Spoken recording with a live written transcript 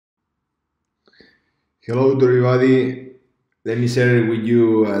Hello to everybody. Let me share with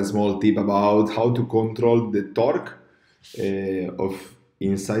you a small tip about how to control the torque of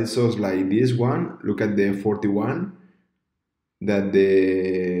incisors like this one. Look at the 41, that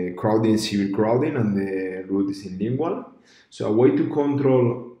the crowding is severe crowding and the root is in lingual. So a way to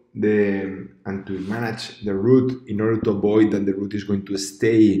control the and to manage the root in order to avoid that the root is going to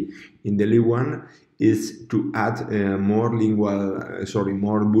stay in the lingual is to add more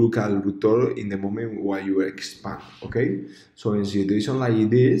more buccal rotor in the moment while you expand. Okay, so in situation like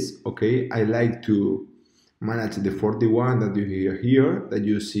this, okay, I like to manage the 41 that you hear here, that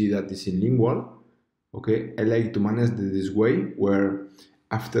you see that is in lingual. Okay, I like to manage this way, where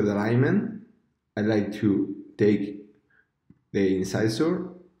after the alignment I like to take the incisor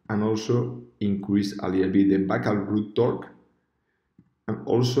and also increase a little bit the buccal root torque, and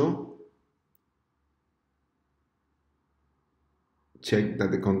also check that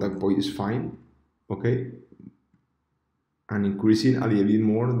the contact point is fine. Okay, and increasing a little bit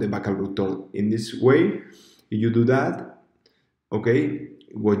more the buccal root torque. In this way, if you do that, okay,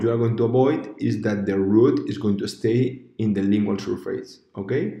 what you are going to avoid is that the root is going to stay in the lingual surface.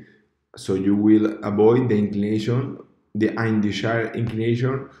 Okay, so you will avoid the inclination, the undesired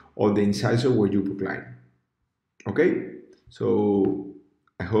inclination of the incisor where you procline. Okay, so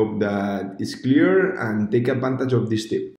I hope that is clear and take advantage of this tip.